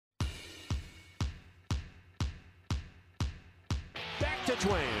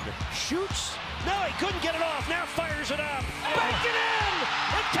Twain shoots. No, he couldn't get it off. Now fires it up. Back it in.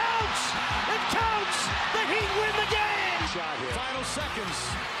 It counts. It counts. The Heat win the game. Shot here. Final seconds.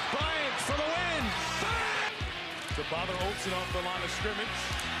 Bryant for the win. To bother Olsen off the line of scrimmage.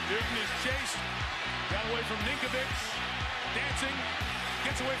 Newton is chased. Got away from Ninkovic. Dancing.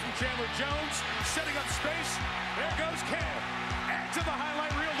 Gets away from Chandler Jones. Setting up space. There goes Cam. Add to the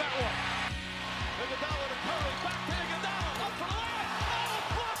highlight reel that one. Iguodala to Curry. Back to Iguodala. Up for the layup. Oh,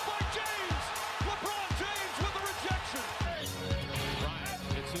 blocked by James. LeBron James with the rejection. Bryant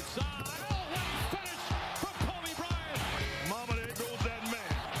gets inside. Oh, what a finish from Kobe Bryant. Mama, there goes that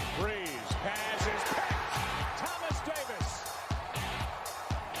man. Breeze. Pass is picked. Thomas Davis.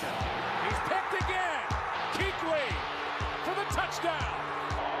 He's picked again. Kuechly for the touchdown.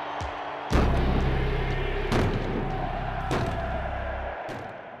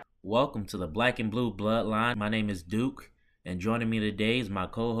 Welcome to the Black and Blue Bloodline. My name is Duke, and joining me today is my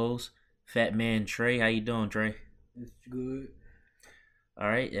co-host, Fat Man Trey. How you doing, Trey? It's good. All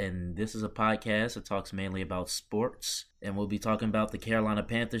right, and this is a podcast that talks mainly about sports, and we'll be talking about the Carolina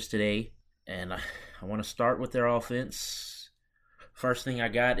Panthers today. And I want to start with their offense. First thing I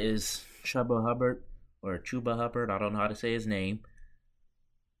got is Chuba Hubbard. I don't know how to say his name.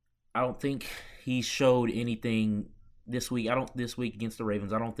 I don't think he showed anything this week. This week against the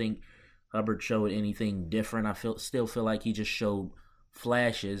Ravens, I don't think Hubbard showed anything different. I still feel like he just showed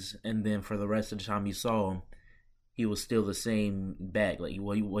flashes, and then for the rest of the time you saw him, he was still the same back. Like he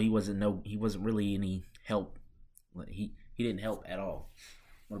wasn't really any help. Like he didn't help at all.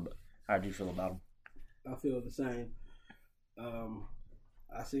 How did you feel about him? I feel the same.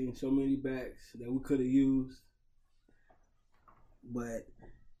 I seen so many backs that we could have used, but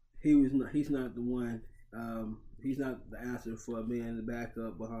he's not the one. He's not the answer for being the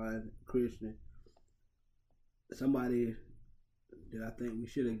backup behind Christian. Somebody that I think we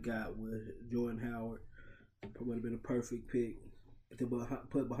should have got was Jordan Howard. Would have been a perfect pick to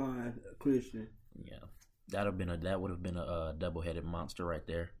put behind Christian. Yeah, that would have been a double-headed monster right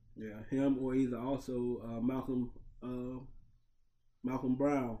there. Yeah, him or either also Malcolm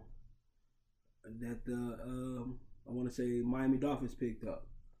Brown that I want to say Miami Dolphins picked up.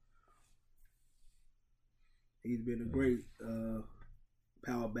 He's been a great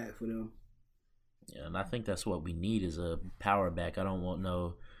power back for them. Yeah, and I think that's what we need is a power back. I don't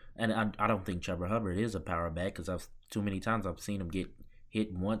think Chuba Hubbard is a power back because too many times I've seen him get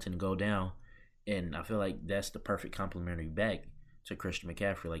hit once and go down, and I feel like that's the perfect complementary back to Christian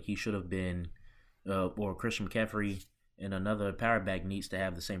McCaffrey. Like he should have been, or Christian McCaffrey and another power back needs to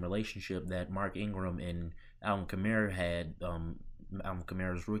have the same relationship that Mark Ingram and Alvin Kamara had. Alvin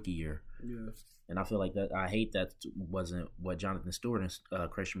Kamara's rookie year. Yeah. And I feel like that. I hate that wasn't what Jonathan Stewart and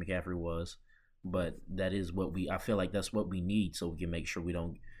Christian McCaffrey was, but that is what I feel like that's what we need, so we can make sure we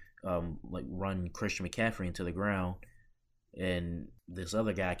don't run Christian McCaffrey into the ground, and this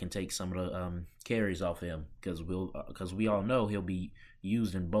other guy can take some of the carries off him because we all know he'll be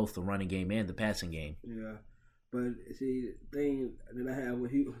used in both the running game and the passing game. Yeah, but see the thing that I have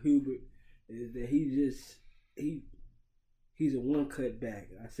with Hubert is that he's a one cut back.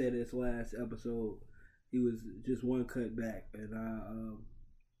 I said this last episode. He was just one cut back, and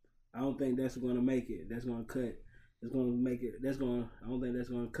I don't think that's going to make it. That's going to cut. It's going to make it. I don't think that's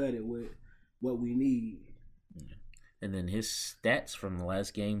going to cut it with what we need. Yeah. And then his stats from the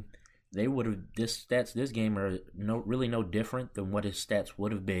last game, this game are no different than what his stats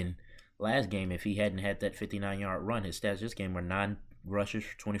would have been last game if he hadn't had that 59-yard run. His stats this game were 9 rushes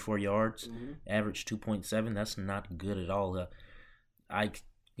for 24 yards, average 2.7. That's not good at all.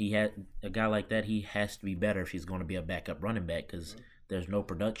 He had a guy like that. He has to be better if he's going to be a backup running back because there's no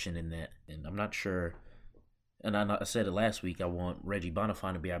production in that. And I'm not sure. And I said it last week. I want Reggie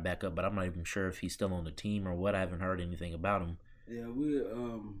Bonifant to be our backup, but I'm not even sure if he's still on the team or what. I haven't heard anything about him. Yeah,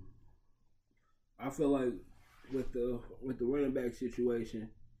 I feel like with the running back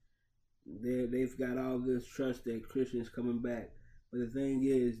situation, they've got all this trust that Christian's coming back. But the thing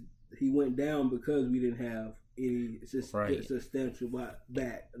is, he went down because we didn't have any substantial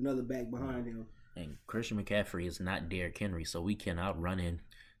back, another back behind him. And Christian McCaffrey is not Derrick Henry, so we cannot run in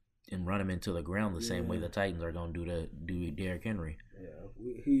and run him into the ground the same way the Titans are going to do Derrick Henry. Yeah,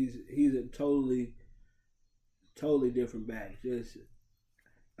 he's a totally different back. Just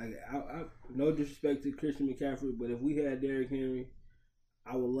like I no disrespect to Christian McCaffrey, but if we had Derrick Henry,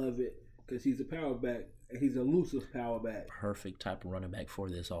 I would love it because he's a power back. He's an elusive power back. Perfect type of running back for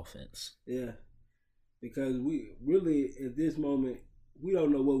this offense. Yeah, because we really at this moment we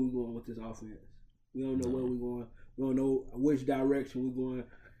don't know where we're going with this offense. We don't know where we're going. We don't know which direction we're going.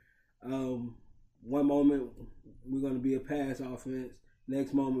 One moment we're going to be a pass offense,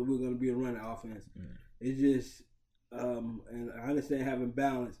 Next moment, we're going to be a running offense. Mm. It's just, and I understand having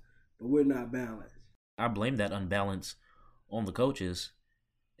balance, but we're not balanced. I blame that unbalance on the coaches,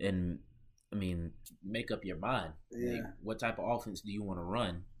 and I mean, make up your mind. Yeah. Like, what type of offense do you want to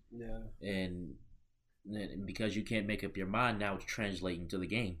run? Yeah. And because you can't make up your mind, now it's translating to the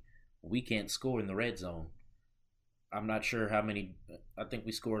game. We can't score in the red zone. I'm not sure how many. I think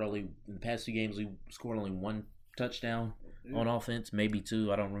we scored only in the past 2 games. We scored only 1 touchdown on offense, maybe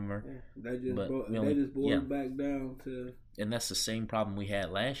 2. I don't remember. Yeah. They just boiled back down to. And that's the same problem we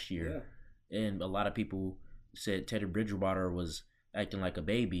had last year. Yeah. And a lot of people said Teddy Bridgewater was acting like a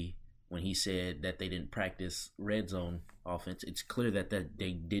baby when he said that they didn't practice red zone offense. It's clear that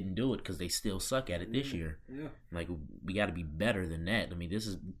they didn't do it because they still suck at it this year. Yeah. Like, we got to be better than that. I mean, this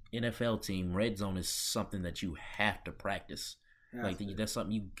is NFL team. Red zone is something that you have to practice. That's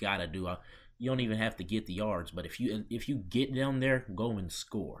something you got to do. You don't even have to get the yards, but if you get down there, go and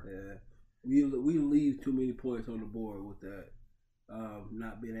score. Yeah. We leave too many points on the board with that.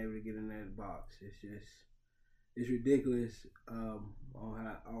 Not being able to get in that box. It's ridiculous on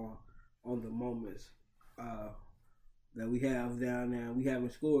the moments that we have down there. We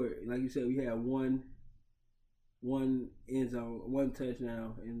haven't scored. Like you said, we had one end zone, 1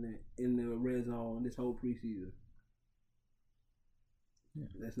 touchdown in the red zone this whole preseason. Yeah.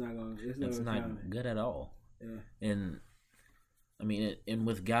 That's not good at all. Yeah. And I mean, and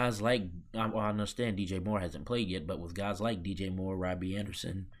with guys like, I understand DJ Moore hasn't played yet, but with guys like DJ Moore, Robbie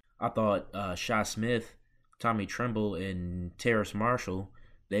Anderson, I thought Shi Smith, Tommy Tremble, and Terrace Marshall,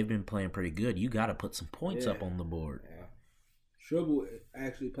 they've been playing pretty good. You got to put some points up on the board. Yeah. Tremble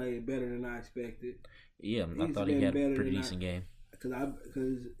actually played better than I expected. Yeah, I thought he had a pretty decent game. Because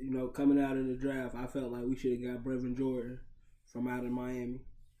coming out of the draft, I felt like we should have got Brevin Jordan from out of Miami.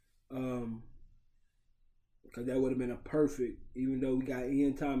 Because that would have been a perfect, even though we got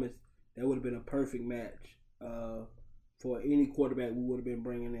Ian Thomas, that would have been a perfect match for any quarterback we would have been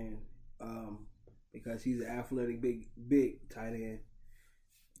bringing in. Because he's an athletic, big tight end.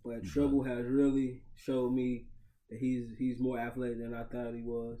 But Tremble has really showed me that he's more athletic than I thought he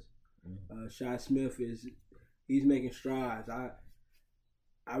was. Shi Smith he's making strides. I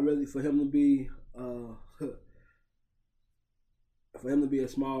really, for him to be a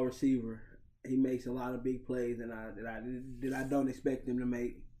small receiver, he makes a lot of big plays that I don't expect him to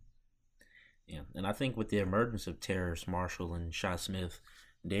make. Yeah, and I think with the emergence of Terrace Marshall and Shi Smith,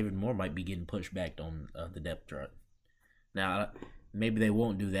 David Moore might be getting pushed back on the depth chart. Now, maybe they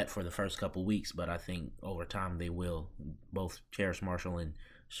won't do that for the first couple weeks, but I think over time they will. Both Terrace Marshall and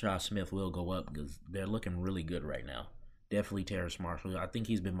Shi Smith will go up because they're looking really good right now. Definitely Terrace Marshall. I think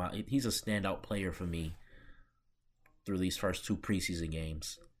he's a standout player for me through these first 2 preseason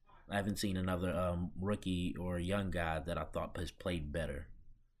games. I haven't seen another rookie or young guy that I thought has played better.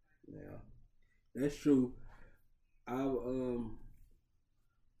 Yeah, that's true. I've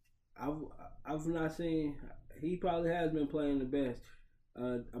not seen. He probably has been playing the best.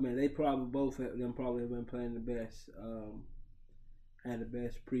 They probably both of them probably have been playing the best. Had the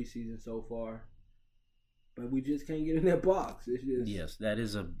best preseason so far, but we just can't get in that box. It's just, yes, that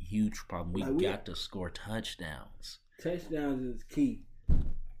is a huge problem. We got to score touchdowns. Touchdowns is key.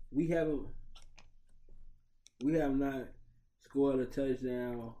 We have not scored a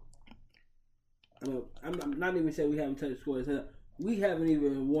touchdown. I'm not even saying we haven't scored a touchdown. We haven't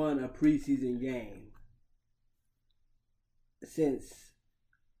even won a preseason game since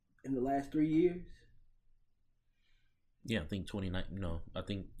in the last 3 years. Yeah, I think 2019. No, I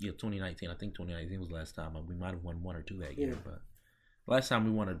think 2019. I think 2019 was the last time. We might have won 1 or 2 that year, but last time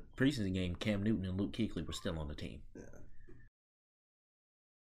we won a preseason game, Cam Newton and Luke Kuechly were still on the team. Yeah.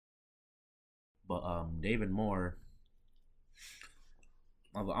 But David Moore,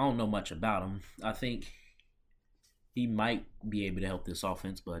 I don't know much about him. I think he might be able to help this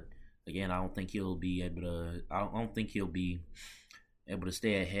offense, but again, I don't think he'll be able to. I don't think he'll be able to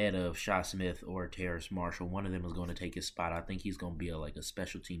stay ahead of Shi Smith or Terrace Marshall. One of them is going to take his spot. I think he's going to be a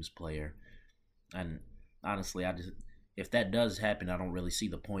special teams player. And honestly, if that does happen, I don't really see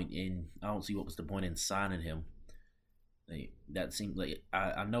the point in. I don't see what was the point in signing him. That seems like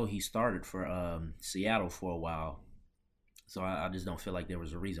I know he started for Seattle for a while, so I just don't feel like there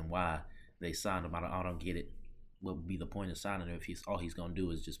was a reason why they signed him. I don't get it. What would be the point of signing him if all he's going to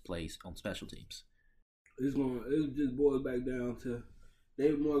do is just play on special teams? It just boils back down to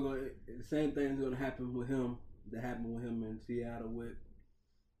David Moore. The same thing's going to happen with him that happened with him in Seattle with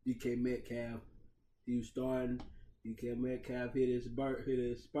DK Metcalf. He was starting. DK Metcalf hit his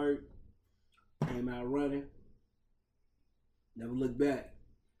spurt, came out running, never looked back.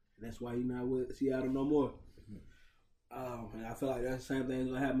 That's why he's not with Seattle no more. And I feel like that's the same thing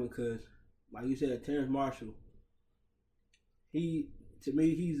that's gonna happen because, like you said, Terrence Marshall. To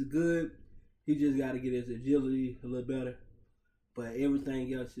me, he's good. He just got to get his agility a little better. But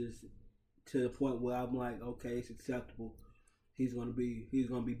everything else is to the point where I'm like, okay, it's acceptable. He's gonna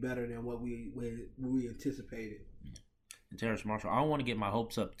be better than what we anticipated. And Terrence Marshall, I don't want to get my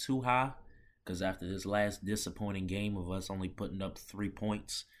hopes up too high because after this last disappointing game of us only putting up 3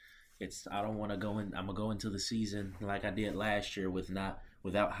 points, I don't want to go in. I'm gonna go into the season like I did last year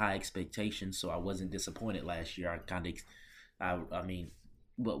without high expectations. So I wasn't disappointed last year. I mean,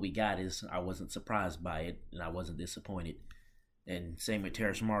 what we got is I wasn't surprised by it and I wasn't disappointed. And same with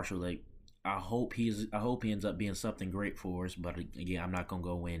Terrence Marshall. Like I hope he ends up being something great for us. But again, I'm not gonna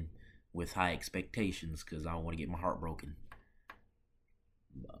go in with high expectations because I don't want to get my heart broken.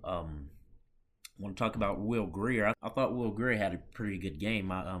 I want to talk about Will Grier. I thought Will Grier had a pretty good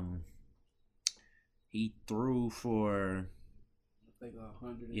game. He threw for I think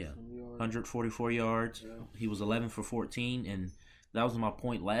 100 yards. 144 yards. Yeah. He was 11 for 14, and that was my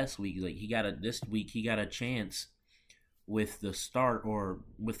point last week. Like this week he got a chance with the start or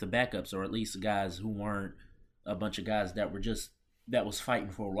with the backups, or at least the guys who weren't a bunch of guys that was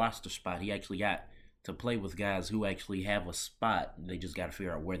fighting for a roster spot. He actually got to play with guys who actually have a spot. They just got to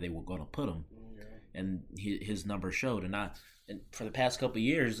figure out where they were going to put him. And his numbers showed. And for the past couple of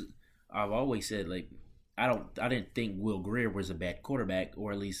years, I've always said like I didn't think Will Grier was a bad quarterback,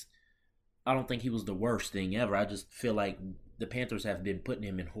 or at least I don't think he was the worst thing ever. I just feel like the Panthers have been putting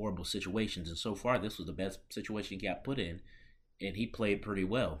him in horrible situations, and so far this was the best situation he got put in, and he played pretty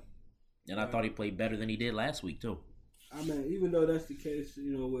well. And I thought he played better than he did last week too. I mean, even though that's the case,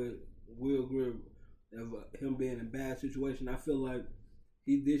 with Will Grier, of him being in a bad situation, I feel like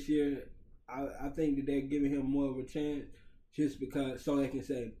this year. I think that they're giving him more of a chance just because so they can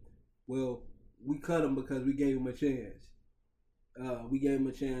say, well, we cut him because we gave him a chance. We gave him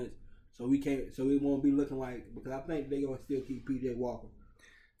a chance, so it won't be looking like, because I think they're gonna still keep PJ Walker.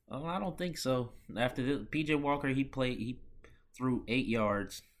 I don't think so. After this, PJ Walker, he threw 8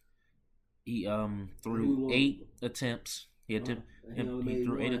 yards. He threw 8 attempts. He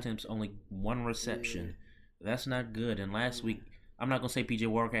threw 8 attempts, only 1 reception. Yeah. That's not good. And last week, I'm not gonna say PJ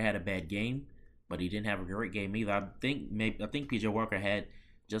Walker had a bad game, but he didn't have a great game either. I think PJ Walker had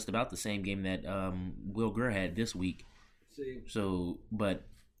just about the same game that Will Grier had this week. So, but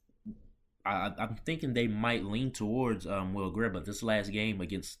I'm thinking they might lean towards Will Grier, but this last game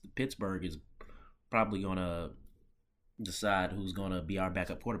against Pittsburgh is probably gonna decide who's gonna be our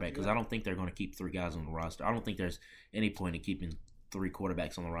backup quarterback, because I don't think they're gonna keep 3 guys on the roster. I don't think there's any point in keeping 3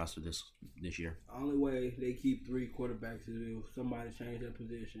 quarterbacks on the roster this year. The only way they keep 3 quarterbacks is if somebody change their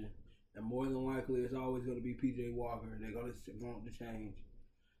position. And more than likely, it's always going to be PJ Walker. They're going to want to change.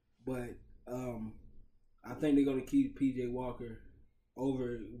 But I think they're going to keep PJ Walker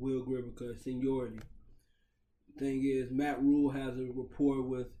over Will Grier because seniority. The thing is, Matt Rule has a rapport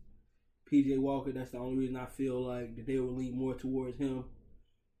with PJ Walker. That's the only reason I feel like that they will lean more towards him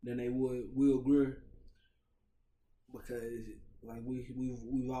than they would Will Grier. Because like we've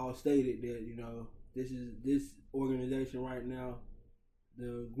all stated that this organization right now,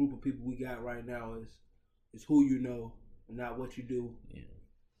 the group of people we got right now is who you know and not what you do. Yeah.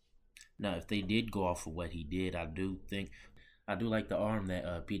 Now, if they did go off of what he did, I do like the arm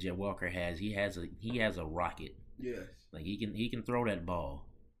that PJ Walker has. He has a rocket. Yes. Like he can throw that ball.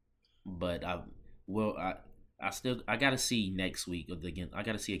 But I gotta see next week I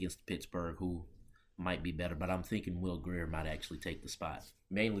gotta see against Pittsburgh who might be better, but I'm thinking Will Grier might actually take the spot,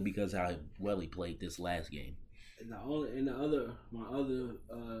 mainly because how well he played this last game. And my other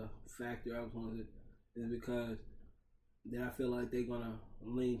factor I was on is because then I feel like they're gonna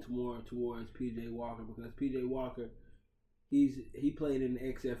lean more towards PJ Walker, because PJ Walker he played in the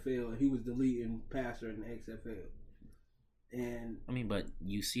XFL and he was the leading passer in the XFL. And I mean, but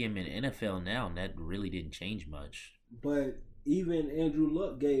you see him in the NFL now, and that really didn't change much. But even Andrew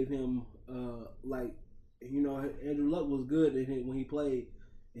Luck gave him Andrew Luck was good when he played.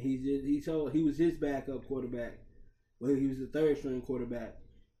 And he was his backup quarterback. Well, he was the 3rd string quarterback.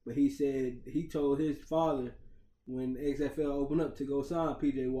 But he told his father when XFL opened up to go sign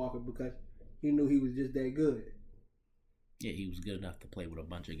PJ Walker because he knew he was just that good. Yeah, he was good enough to play with a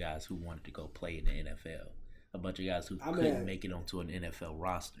bunch of guys who wanted to go play in the NFL. A bunch of guys who couldn't make it onto an NFL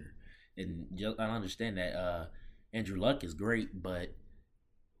roster. And I understand that Andrew Luck is great, but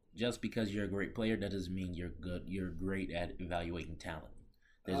just because you're a great player, that doesn't mean you're good. You're great at evaluating talent.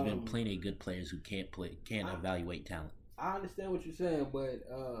 There's been plenty of good players who can't evaluate talent. I understand what you're saying, but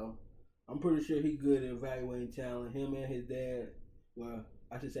I'm pretty sure he's good at evaluating talent. Him and his dad, well,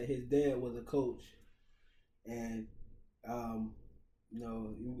 I should say his dad was a coach, and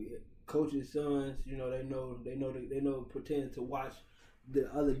Coaches' sons, they know pretend to watch the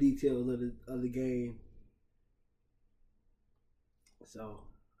other details of the game. So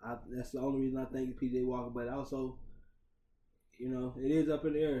that's the only reason I think PJ Walker. But also, it is up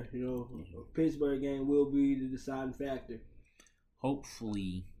in the air. Pittsburgh game will be the deciding factor.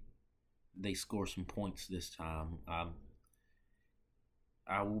 Hopefully, they score some points this time.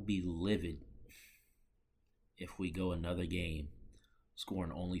 I will be livid if we go another game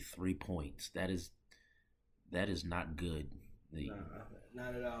scoring only 3 points. That is not good.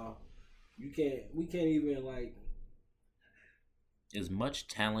 Not at all. We can't even as much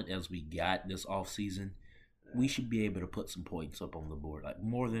talent as we got this offseason, we should be able to put some points up on the board, like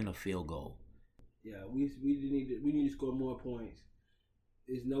more than a field goal. Yeah, we need to score more points.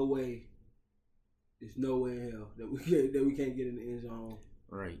 There's no way in hell that we can't get in the end zone.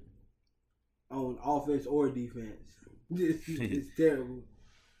 Right. On offense or defense. It's terrible.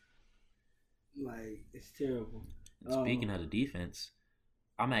 It's terrible. And speaking of the defense,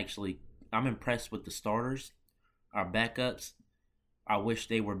 I'm impressed with the starters. Our backups, I wish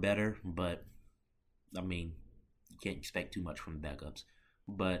they were better, but you can't expect too much from the backups.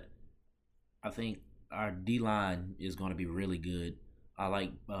 But I think our D-line is going to be really good. I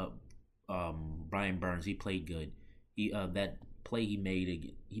like Brian Burns. He played good. That play he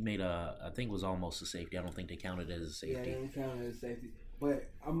made I think it was almost a safety. I don't think they counted it as a safety. Yeah, they didn't count it as a safety. But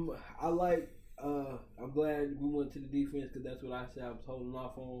I'm glad we went to the defense because that's what I said I was holding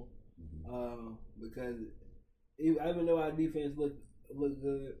off on. Mm-hmm. Because even though our defense look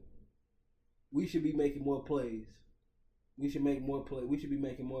good, we should be making more plays. We should be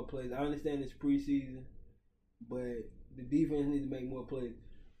making more plays. I understand it's preseason, but the defense needs to make more plays.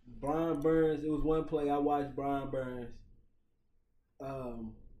 Brian Burns, it was one play I watched Brian Burns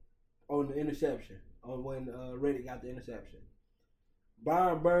on the interception, on when Reddick got the interception.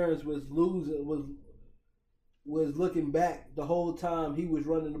 Brian Burns was looking back the whole time he was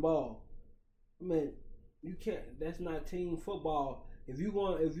running the ball. You can't. That's not team football. If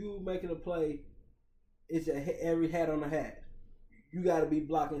you making a play, it's every hat on the hat. You got to be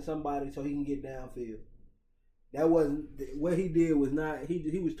blocking somebody so he can get downfield. That wasn't what he did. Was not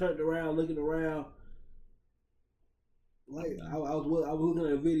he was turned around, looking around. I was looking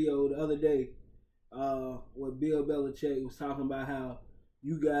at a video the other day where Bill Belichick was talking about how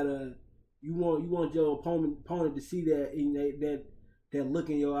you want your opponent to see that that look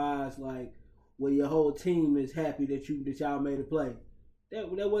in your eyes, like where your whole team is happy that y'all made a play. That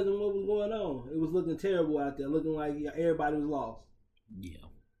wasn't what was going on. It was looking terrible out there, looking like everybody was lost. Yeah.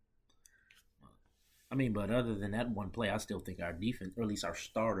 But other than that one play, I still think our defense, or at least our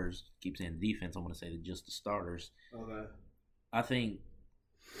starters, keep saying defense, I'm going to say just the starters. Okay. I think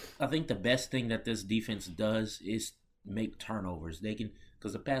the best thing that this defense does is make turnovers. They can,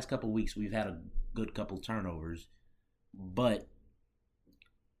 because the past couple of weeks we've had a good couple turnovers, but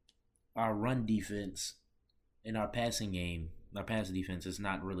our run defense and our passing game, our pass defense is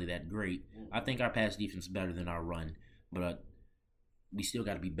not really that great. I think our pass defense is better than our run, but we still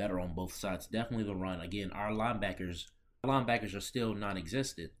got to be better on both sides. Definitely the run. Again, our linebackers are still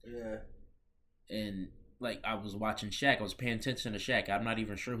non-existent. Yeah. And I was watching Shaq. I was paying attention to Shaq. I'm not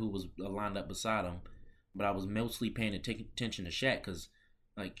even sure who was lined up beside him, but I was mostly paying attention to Shaq because,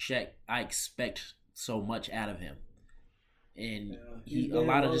 Shaq, I expect so much out of him. And a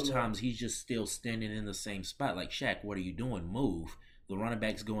lot of the times he's just still standing in the same spot. Like, Shaq, what are you doing? Move. The running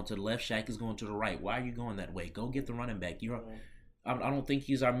back's going to the left. Shaq is going to the right. Why are you going that way? Go get the running back. I don't think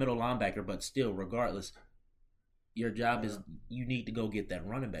he's our middle linebacker, but still, regardless, your job is you need to go get that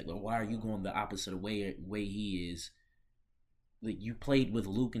running back. Why are you going the opposite way he is? You played with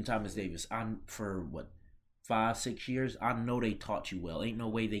Luke and Thomas Davis for 5-6 years. I know they taught you well. Ain't no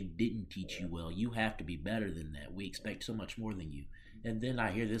way they didn't teach you well. You have to be better than that. We expect so much more than you. And then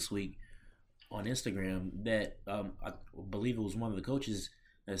I hear this week on Instagram that I believe it was one of the coaches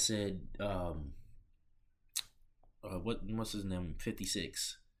that said, what's his name?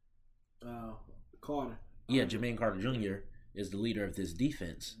 56. Carter. Yeah, Jermaine Carter Jr. is the leader of this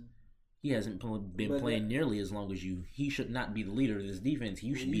defense. He hasn't been playing nearly as long as you. He should not be the leader of this defense.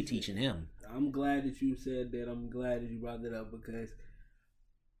 You should be teaching him. I'm glad that you said that. I'm glad that you brought that up because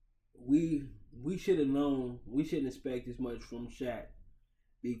we should have known. We shouldn't expect as much from Shaq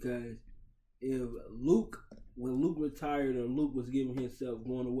because when Luke retired or Luke was giving himself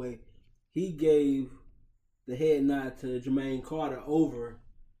going away, he gave the head nod to Jermaine Carter over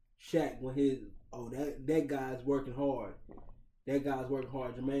Shaq when that guy's working hard. That guy's working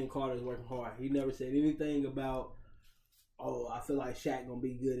hard. Jermaine Carter is working hard. He never said anything about, I feel like Shaq gonna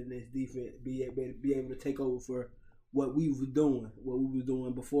be good in this defense, be able to take over what we were doing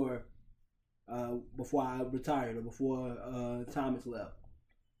before I retired or before Thomas left.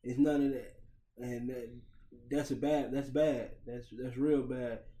 It's none of that, and that's bad. That's real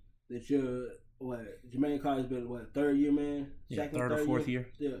bad. That you're Jermaine Carter's been third year man, third or fourth year.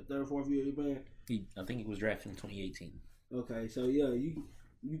 Yeah, third or fourth year man. I think he was drafted in 2018. Okay, so yeah,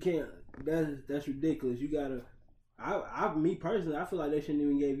 you can't. That's ridiculous. You gotta. Me personally, I feel like they shouldn't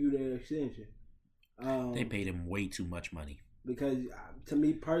even give you that extension. They paid him way too much money. Because to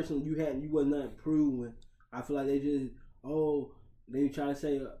me personally, you was not proven. I feel like they just they trying to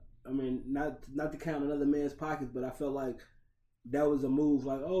say. I mean, not to count another man's pockets, but I felt like that was a move.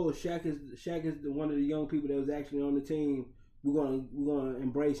 Like, Shaq is one of the young people that was actually on the team. We're gonna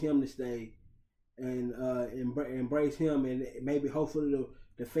embrace him to stay, and embrace him, and maybe hopefully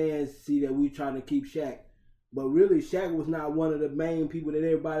the fans see that we trying to keep Shaq. But really, Shaq was not one of the main people that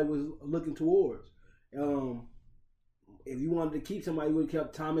everybody was looking towards. If you wanted to keep somebody, you would have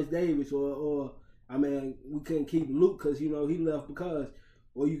kept Thomas Davis, or we couldn't keep Luke because he left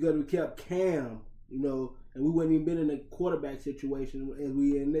or you could have kept Cam, and we wouldn't even been in a quarterback situation as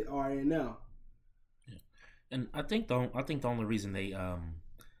we are in now. Yeah. And I think the only reason they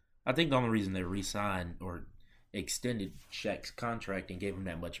re-signed or extended Shaq's contract and gave him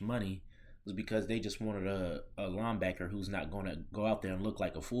that much money was because they just wanted a linebacker who's not going to go out there and look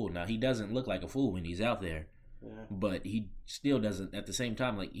like a fool. Now, he doesn't look like a fool when he's out there, but he still doesn't, at the same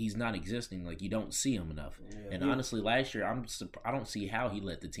time, like, he's not existing. Like, you don't see him enough. Yeah, and honestly, last year, I don't see how he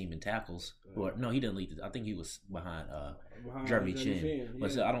led the team in tackles. Or, no, he didn't lead. I think he was behind Jeremy Chin. Yeah.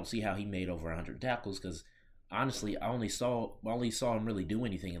 But so I don't see how he made over 100 tackles because, honestly, I only saw him really do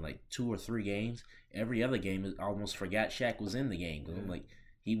anything in, like, 2 or 3 games. Every other game, I almost forgot Shaq was in the game. I'm like,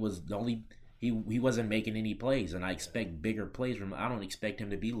 he was the only he wasn't making any plays, and I expect bigger plays from him. I don't expect him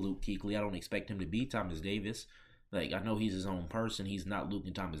to be Luke Kuechly. I don't expect him to be Thomas Davis. Like, I know he's his own person. He's not Luke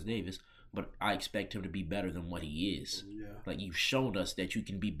and Thomas Davis, but I expect him to be better than what he is. Yeah. Like, you've shown us that you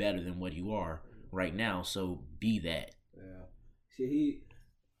can be better than what you are right now, so be that. Yeah. See,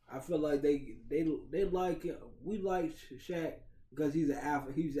 I feel like we like Shaq because he's an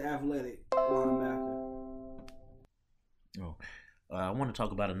athletic linebacker. Oh. I want to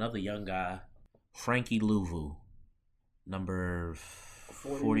talk about another young guy, Frankie Louvu, number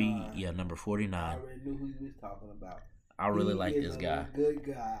 40. Yeah, number 49. I already knew who he was talking about. I really like this guy. Good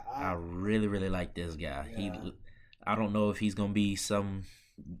guy. I really, really like this guy. Yeah. I don't know if he's gonna be some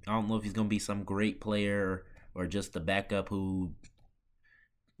great player or just the backup who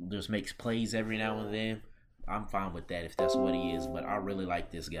just makes plays every now and then. I'm fine with that if that's what he is, but I really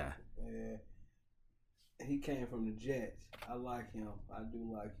like this guy. Yeah. He came from the Jets. I like him. I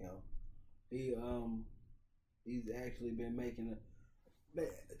do like him. He's actually been making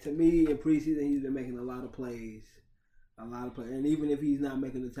to me in preseason he's been making a lot of plays. And even if he's not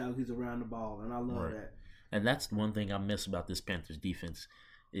making the tackle, he's around the ball, and I love that. And that's one thing I miss about this Panthers defense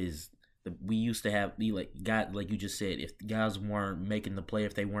is we used to have guys like you just said. If guys weren't making the play,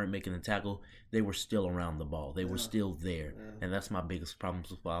 if they weren't making the tackle, they were still around the ball. They were still there, and that's my biggest problems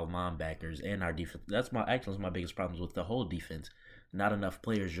with our linebackers and our defense. That's my biggest problems with the whole defense. Not enough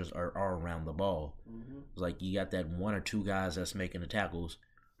players just are around the ball. Mm-hmm. It's like you got that 1 or 2 guys that's making the tackles.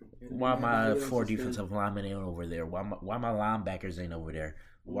 Why my 4 defensive linemen ain't over there? Why my linebackers ain't over there?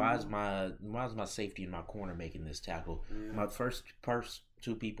 Why is my safety and my corner making this tackle? Yeah. My first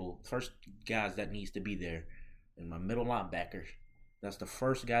guys that needs to be there, and my middle linebacker. That's the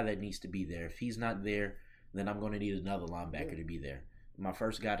first guy that needs to be there. If he's not there, then I'm going to need another linebacker to be there. My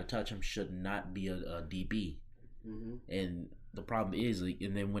first guy to touch him should not be a DB. Mm-hmm. And the problem is,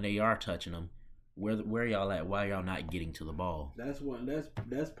 and then when they are touching him, where y'all at? Why y'all not getting to the ball? That's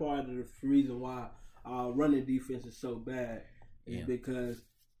part of the reason why our running defense is so bad. Is because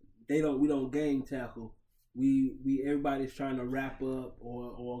we don't game tackle. We everybody's trying to wrap up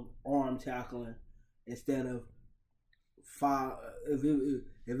or arm tackling instead of 5.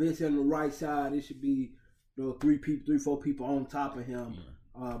 If it's in the right side, it should be 3-4 people on top of him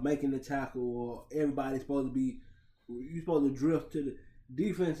making the tackle, or everybody's supposed to drift to the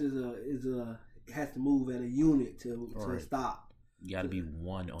defense. Has to move at a unit to stop. You got to be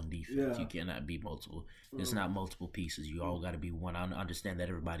one on defense. Yeah. You cannot be multiple. It's not multiple pieces. You all got to be one. I understand that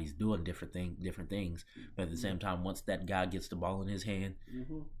everybody's doing different things, but at the same time, once that guy gets the ball in his hand,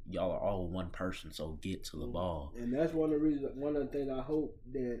 y'all are all one person. So get to the ball. And that's one of the things I hope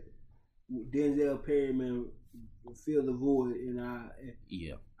that Denzel Perryman will fill the void. And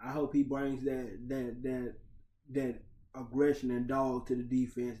I hope he brings that aggression and dog to the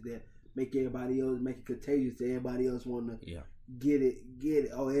defense that make it contagious to everybody else want to get it.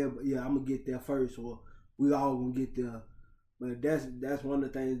 Oh, yeah, I'm gonna get there first, or we all gonna get there. But that's one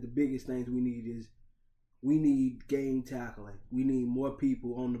of the things. The biggest things we need is we need game tackling. We need more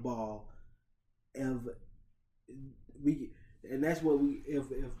people on the ball. And that's what if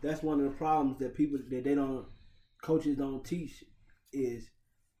that's one of the problems that coaches don't teach is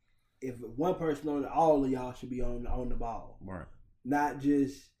if one person all of y'all should be on the ball. Right. Not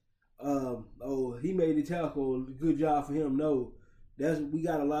just he made the tackle, good job for him. No. We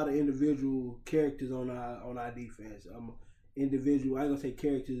got a lot of individual characters on our defense. Individual, I ain't gonna say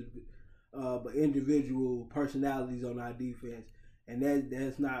characters, but individual personalities on our defense, and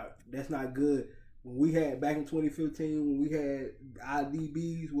that's not good. When we had back in 2015, when we had our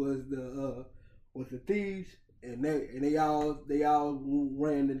DBs was the thieves, and they all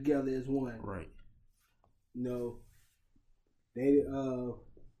ran together as one. Right. And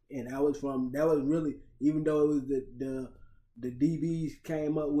that was really, even though it was the DBs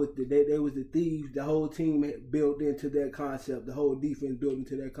came up with they was the thieves. The whole team built into that concept. The whole defense built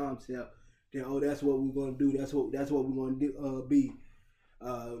into that concept. Then that's what we're gonna do. That's what we're gonna do. Be.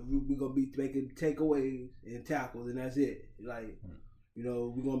 We're gonna be making takeaways and tackles, and that's it. Like,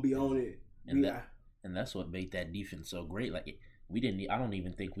 we're gonna be on it. And that's what made that defense so great. Like I don't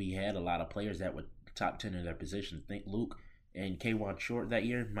even think we had a lot of players that were top 10 in their position. Think Luke and K'Wan Short that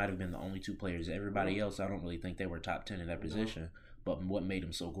year might have been the only two players. Everybody else, I don't really think they were top 10 in their position. But what made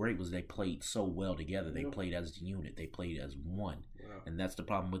them so great was they played so well together. They played as a unit. They played as one. Wow. And that's the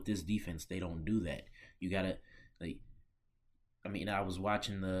problem with this defense. They don't do that. You gotta, I was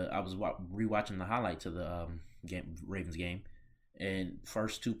rewatching the highlights of the Ravens game, and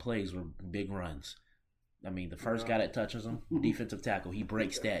first two plays were big runs. The first guy that touches him, defensive tackle, he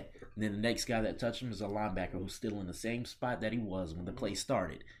breaks that. And then the next guy that touched him is a linebacker who's still in the same spot that he was when the play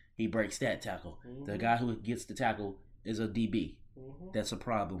started. He breaks that tackle. The guy who gets the tackle is a DB. That's a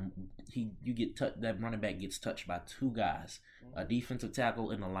problem. That running back gets touched by two guys, a defensive tackle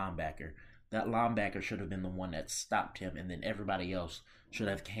and a linebacker. That linebacker should have been the one that stopped him, and then everybody else should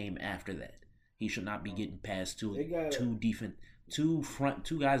have came after that. He should not be getting past two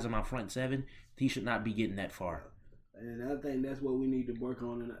guys in my front seven. He should not be getting that far. And I think that's what we need to work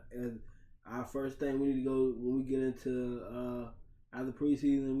on. And our first thing we need to go when we get into after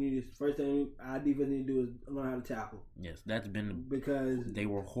preseason, our defense need to do is learn how to tackle. Yes, that's been because they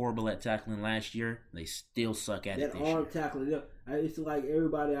were horrible at tackling last year. They still suck at it this year. Tackling, it's like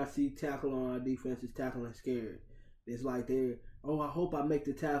everybody I see tackle on our defense is tackling scared. It's like I hope I make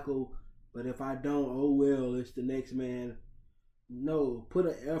the tackle, but if I don't, oh well, it's the next man. No, put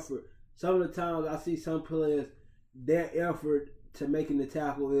an effort. Some of the times I see some players, their effort to making the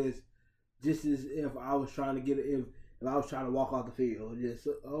tackle is just as if I was trying to if I was trying to walk off the field. Just,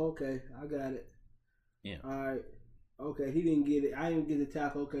 okay, I got it. Yeah. All right. Okay, he didn't get it. I didn't get the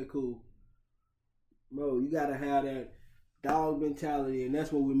tackle. Okay, cool. Bro, you got to have that dog mentality, and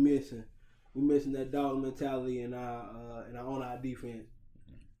that's what we're missing. We're missing that dog mentality on our defense.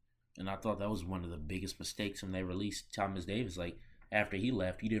 And I thought that was one of the biggest mistakes when they released Thomas Davis. Like, after he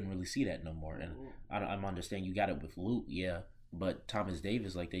left, you didn't really see that no more. And I understand you got it with Luke, yeah. But Thomas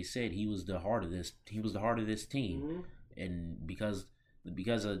Davis, like they said, he was the heart of this. He was the heart of this team, and because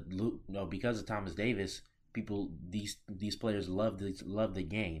of Luke, because of Thomas Davis, these players love the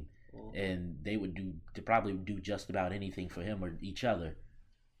game, and they probably do just about anything for him or each other.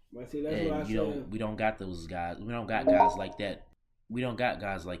 But see, that's what I said. We don't got those guys. We don't got guys like that. We don't got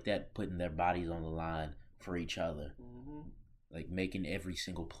guys like that putting their bodies on the line for each other. Like making every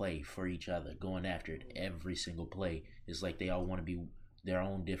single play for each other, going after it every single play. It's like they all want to be their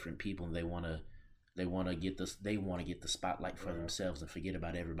own different people, and they want to get the spotlight for themselves and forget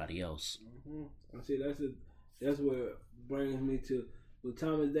about everybody else. I see. That's what brings me to with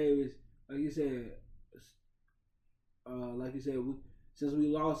Thomas Davis. Like you said, since we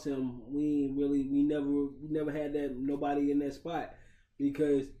lost him, we never had that nobody in that spot,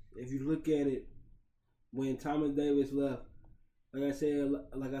 because if you look at it, when Thomas Davis left. Like I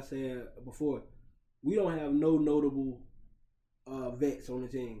said before, we don't have no notable vets on the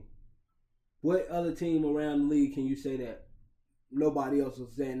team. What other team around the league can you say that? Nobody else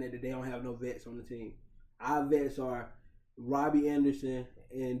is saying that they don't have no vets on the team. Our vets are Robbie Anderson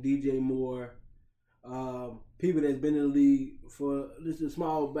and DJ Moore, people that's been in the league for just a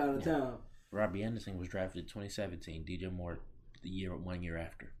small amount of time. Robbie Anderson was drafted in 2017. DJ Moore 1 year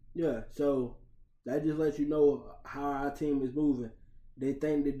after. Yeah, so that just lets you know how our team is moving. They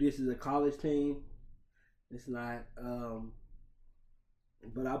think that this is a college team. It's not.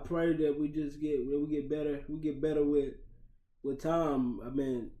 But I pray that we get better. We get better with time.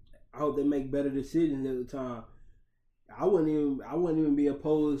 I hope they make better decisions at the time. I wouldn't even be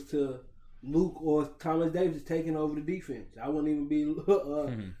opposed to Luke or Thomas Davis taking over the defense. I wouldn't even be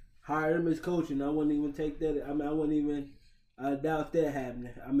hire him as coach, and I wouldn't even take that. I mean, I wouldn't even doubt that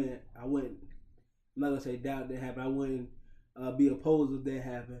happening. I mean, I wouldn't. I'm not gonna say doubt that happen. I wouldn't be opposed if that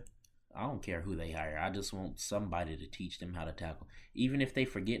happened. I don't care who they hire. I just want somebody to teach them how to tackle. Even if they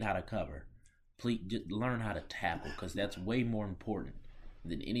forget how to cover, please just learn how to tackle, because that's way more important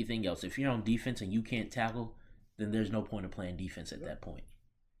than anything else. If you're on defense and you can't tackle, then there's no point of playing defense at that point.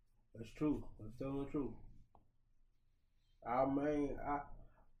 That's true. That's totally true. I mean,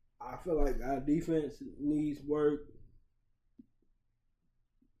 I feel like our defense needs work.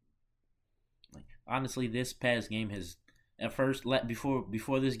 Honestly, this past game has, at first,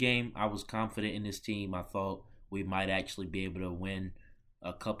 before this game, I was confident in this team. I thought we might actually be able to win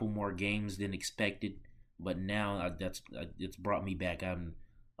a couple more games than expected. But now it's brought me back. I'm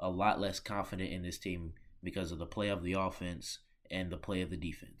a lot less confident in this team because of the play of the offense and the play of the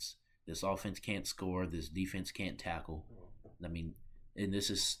defense. This offense can't score. This defense can't tackle. I mean, and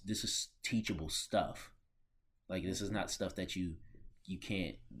this is teachable stuff. Like, this is not stuff that you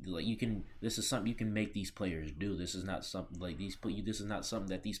can't, like, you can. This is something you can make these players do. This is not something like this is not something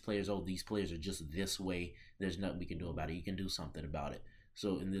that these players are just this way. There's nothing we can do about it. You can do something about it.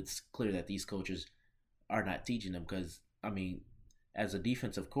 So, and it's clear that these coaches are not teaching them, because, I mean, as a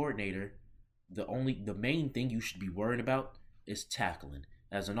defensive coordinator, the main thing you should be worried about is tackling.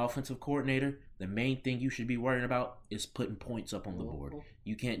 As an offensive coordinator, the main thing you should be worrying about is putting points up on the board. If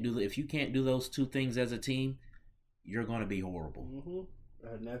you can't do those two things as a team, you're going to be horrible. Mm-hmm.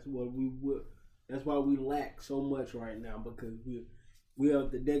 And that's what that's why we lack so much right now, because we are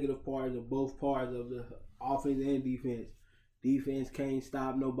the negative parts of both parts of the offense and defense. Defense can't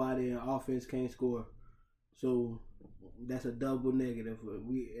stop nobody, and offense can't score. So that's a double negative.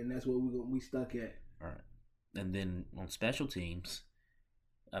 And that's what we stuck at. All right. And then on special teams,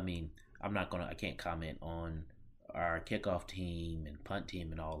 I mean, I can't comment on our kickoff team and punt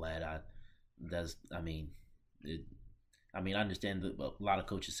team and all that. I understand that a lot of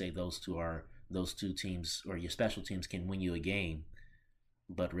coaches say those two teams, or your special teams, can win you a game,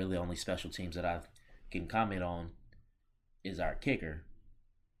 but really only special teams that I can comment on is our kicker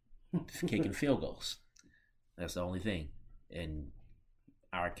kicking field goals. That's the only thing. And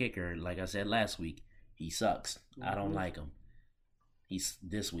our kicker, like I said last week, he sucks. I don't like him. He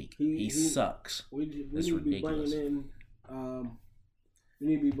sucks. We need to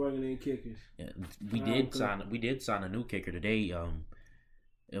be bringing in kickers. Yeah, we did sign a new kicker today.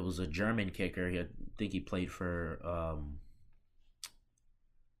 It was a German kicker. I think he played for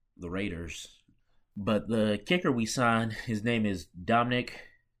the Raiders. But the kicker we signed, his name is Dominic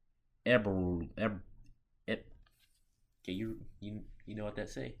Eberl. Okay, you know what that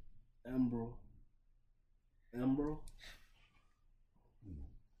say? Embro.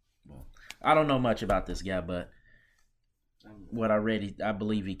 Well, I don't know much about this guy, but what I read, I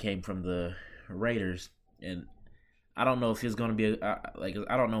believe he came from the Raiders, and I don't know if he's going to be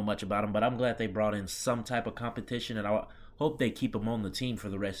I don't know much about him, but I'm glad they brought in some type of competition, and I hope they keep him on the team for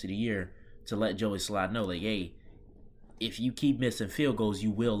the rest of the year to let Joey Slye know, like, hey, if you keep missing field goals,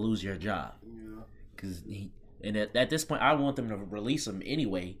 you will lose your job. Yeah. Because at this point, I want them to release him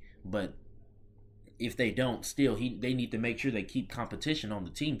anyway, but if they don't, still, they need to make sure they keep competition on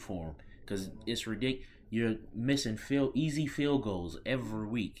the team for him, because it's ridiculous. You're missing easy field goals every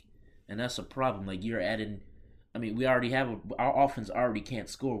week, and that's a problem. Like, you're adding. I mean, we already have our offense already can't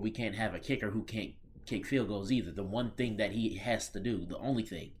score. We can't have a kicker who can't kick field goals either. The one thing that he has to do, the only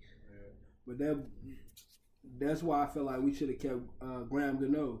thing. But that's why I feel like we should have kept Graham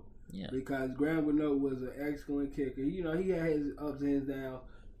Gano. Yeah. Because Graham Gano was an excellent kicker. You know, he had his ups and his downs,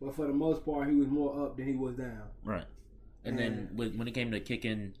 but for the most part, he was more up than he was down. Right. And then when it came to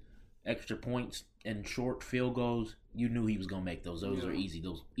kicking extra points and short field goals, you knew he was gonna make those. Those are easy.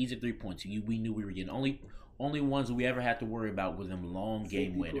 Those easy 3 points. We knew we were getting only ones we ever had to worry about were them long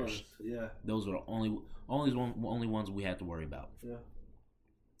game winners. Yeah. Those were only ones we had to worry about. Yeah.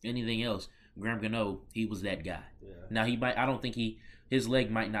 Anything else, Graham Gano, he was that guy. Yeah. Now I don't think his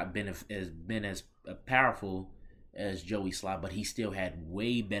leg might not been as powerful as Joey Slye, but he still had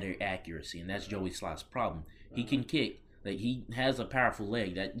way better accuracy, and that's Joey Slye's problem. He can kick. Like, he has a powerful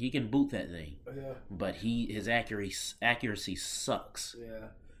leg that he can boot that thing. Yeah. But his accuracy sucks. Yeah.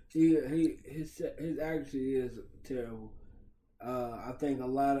 His accuracy is terrible. I think a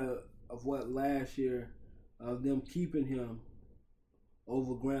lot of what last year of them keeping him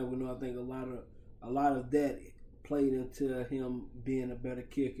over Graham Gano, I think a lot of that played into him being a better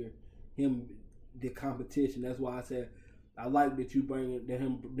kicker. The competition. That's why I said I like that you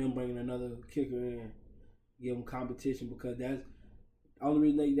them bringing another kicker in, give him competition, because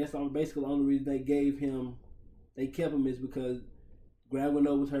Basically the only reason they kept him is because Graham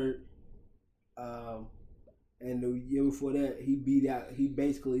Gano was hurt. And the year before that,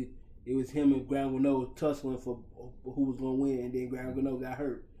 it was him and Graham Gano tussling for who was going to win, and then Graham Gano got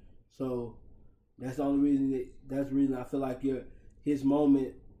hurt. So that's the only reason. That's the reason I feel like his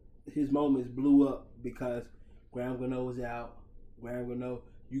moments blew up because Graham Gano was out. Graham Gano,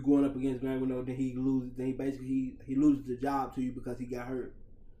 you going up against Graham Gano, then he loses. Then he loses the job to you because he got hurt.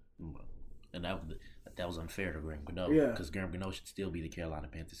 And that was unfair to Graham Gano. Yeah. Because Graham Gano should still be the Carolina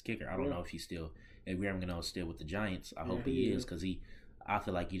Panthers kicker. I don't know if Graham Gano is still with the Giants. I hope he is because I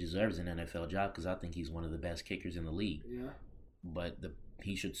feel like he deserves an NFL job because I think he's one of the best kickers in the league. Yeah. But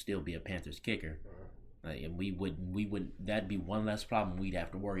he should still be a Panthers kicker. And we would that'd be one less problem we'd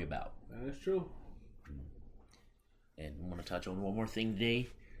have to worry about. That's true. And I want to touch on one more thing today.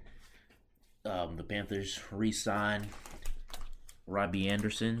 The Panthers re-signed Robbie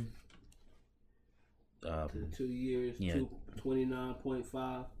Anderson. 2 years,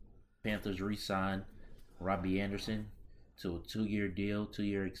 29.5. Panthers re-signed Robbie Anderson to a 2-year deal,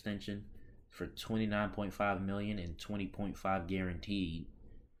 2-year extension for $29.5 million and $20.5 guaranteed.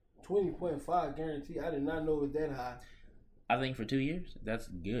 20.5 guaranteed. I did not know it was that high. I think for 2 years, that's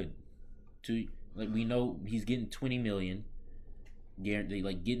good. We know he's getting $20 million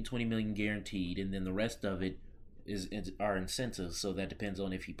guaranteed, getting $20 million guaranteed, and then the rest of it are incentives. So that depends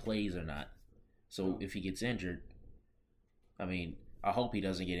on if he plays or not. So if he gets injured, I hope he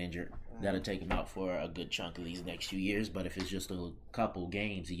doesn't get injured. That'll take him out for a good chunk of these next few years. But if it's just a couple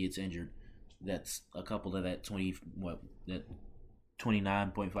games he gets injured, that's a couple of that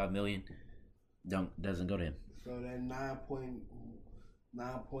 $29.5 million doesn't go to him. So that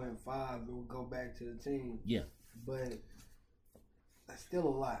 9.5 will go back to the team. Yeah, but that's still a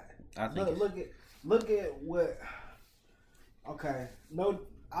lot. I think. Look at what. Okay, no,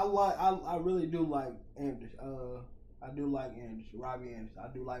 I really do like Anderson. I do like Anderson, Robbie Anderson. I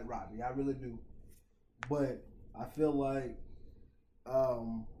do like Robbie. I really do. But I feel like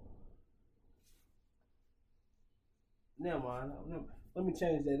never mind. Let me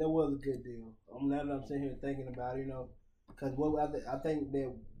change that. That was a good deal. Now that I'm sitting here thinking about it, because I think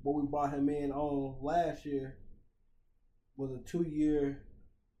that what we brought him in on last year was a 2-year.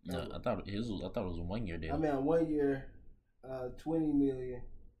 No, I thought it was a 1-year deal. A 1 year, $20 million.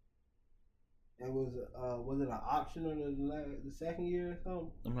 And was it an option on the second year or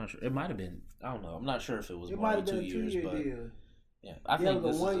something? I'm not sure. It might have been. I don't know. I'm not sure if it was. It might have been a 2-year deal. Yeah, I think it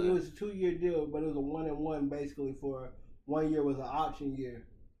was a 2-year deal, but it was a 1-and-1 basically for 1 year was an option year.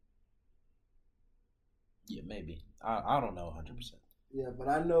 Yeah, maybe. I don't know 100%. Yeah, but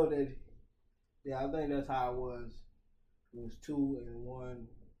I know that. Yeah, I think that's how it was. It was 2-and-1,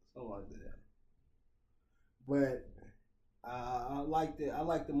 something like that. But I liked it. I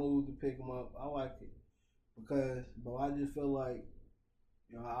liked the move to pick him up. I liked it but I just feel like,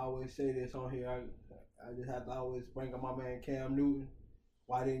 I always say this on here. I just have to always bring up my man Cam Newton.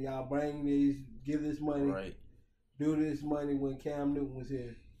 Why didn't y'all give this money, right? Do this money when Cam Newton was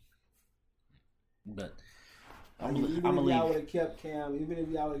here? But even if y'all would have kept Cam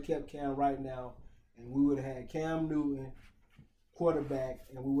right now, and we would have had Cam Newton quarterback,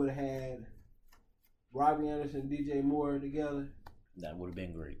 and we would have had Robbie Anderson, DJ Moore together, that would have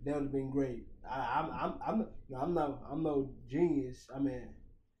been great. That would have been great. I'm no genius.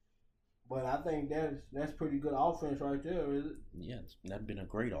 But I think that's pretty good offense right there, is it? Yeah, that'd been a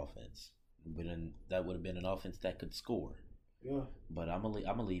great offense. But that would have been an offense that could score. Yeah. But I'm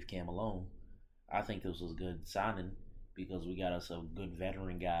gonna leave Cam alone. I think this was a good signing because we got us a good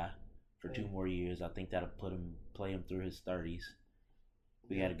veteran guy for 2 more years. I think that'll play him through his 30s.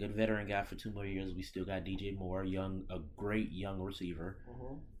 We had a good veteran guy for 2 more years. We still got DJ Moore, a great young receiver,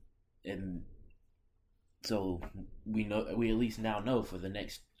 and so we at least now know for the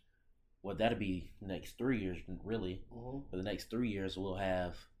next, that'll be next 3 years really. For the next 3 years, we'll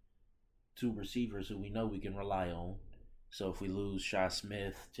have 2 receivers who we know we can rely on. So if we lose Shi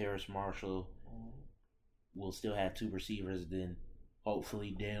Smith, Terrace Marshall, we'll still have 2 receivers. Then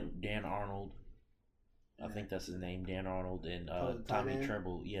hopefully Dan Arnold. I think that's his name, Dan Arnold, and Tommy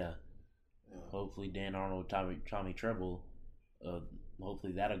Treble. Yeah. Hopefully Dan Arnold, Tommy Treble.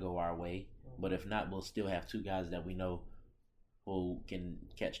 Hopefully that'll go our way. But if not, we'll still have 2 guys that we know who can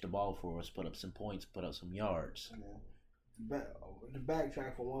catch the ball for us, put up some points, put up some yards. To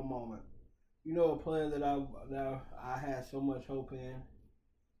backtrack for one moment, a player that I had so much hope in,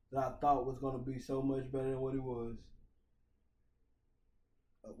 that I thought was going to be so much better than what he was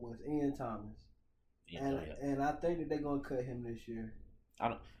Ian Thomas. And I think that they're going to cut him this year.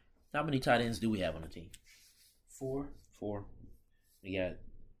 How many tight ends do we have on the team? 4. We got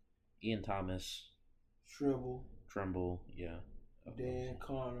Ian Thomas, Trimble, yeah. Dan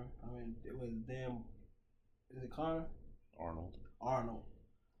Connor. It was Dan. Is it Connor? Arnold.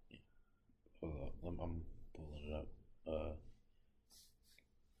 Yeah. Hold up. I'm pulling it up. Let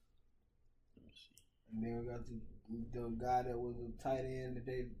me see. And then we got the guy that was a tight end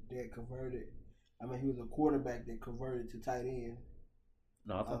that converted. He was a quarterback that converted to tight end.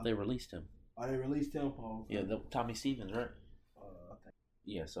 No, I thought they released him. Oh, they released him, Paul. Yeah, Tommy Stevens, right?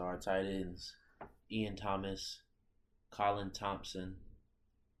 Yeah, so our tight ends, Ian Thomas, Colin Thompson,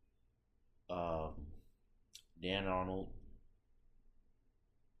 Dan Arnold,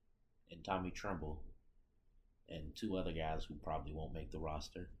 and Tommy Trimble, and 2 other guys who probably won't make the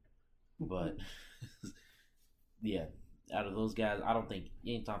roster. But, yeah, out of those guys, I don't think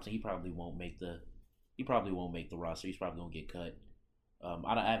Ian Thompson, he probably won't make the roster. He's probably going to get cut.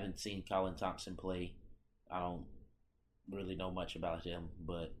 I haven't seen Colin Thompson play. I don't really know much about him,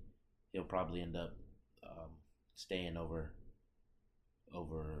 but he'll probably end up staying over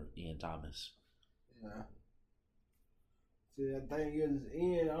Ian Thomas. Yeah. See, the thing is,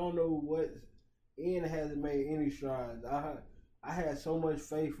 Ian, I don't know what Ian hasn't made any strides. I had so much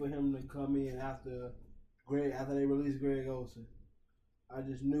faith for him to come in after they released Greg Olsen. I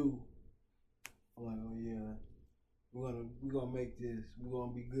just knew. I'm like, oh yeah, we're gonna make this. We're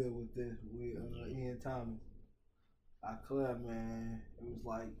gonna be good with this with Ian Thomas. I clapped, man. It was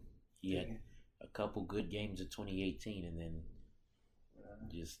like he had a couple good games in 2018, and then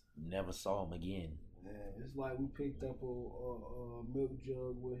just never saw him again. Yeah, it's like we picked up a milk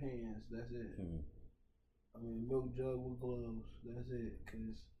jug with hands. That's it. Milk jug with gloves. That's it.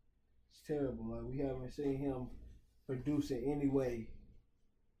 Cause it's terrible. Like, we haven't seen him produce in any way.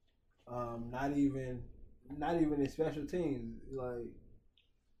 Not even in special teams. Like,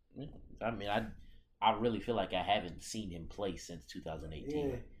 I really feel like I haven't seen him play since 2018.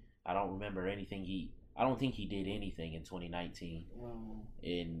 Yeah. I don't remember anything. I don't think he did anything in 2019.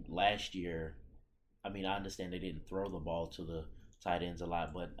 And last year, I understand they didn't throw the ball to the tight ends a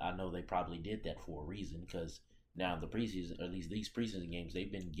lot, but I know they probably did that for a reason, because now the preseason, or at least these preseason games,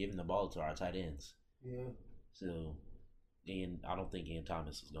 they've been giving the ball to our tight ends. Yeah. So, I don't think Ian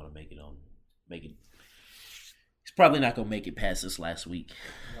Thomas is going to make it. He's probably not going to make it past this last week.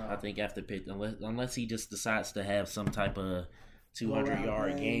 No. I think after pick, unless he just decides to have some type of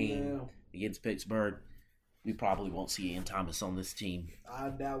 200-yard game against Pittsburgh, we probably won't see Ian Thomas on this team. I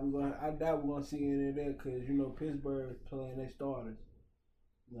doubt we're gonna see any of that, because Pittsburgh is playing their starters.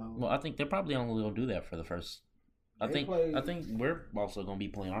 No. Well, I think they're probably only gonna do that for the first. I think we're also gonna be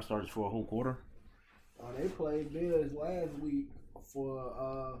playing our starters for a whole quarter. They played Bills last week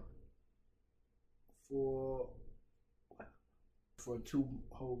for 2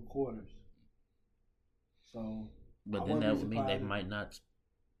 whole quarters. So, but then that would mean they might not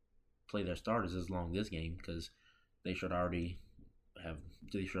play their starters as long this game, because they should already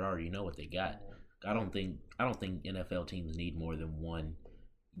know what they got. I don't think NFL teams need more than one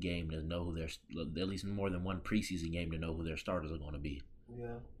game to know who at least more than one preseason game to know who their starters are going to be.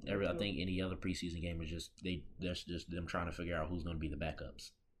 Yeah. I think any other preseason game is that's just them trying to figure out who's going to be the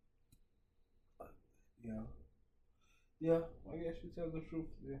backups. Yeah. Yeah, I guess you tell the truth.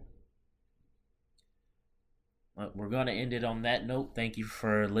 Yeah. We're going to end it on that note. Thank you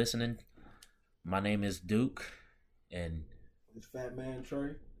for listening. My name is Duke, and it's Fat Man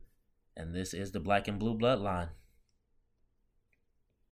Trey, and this is the Black and Blue Bloodline.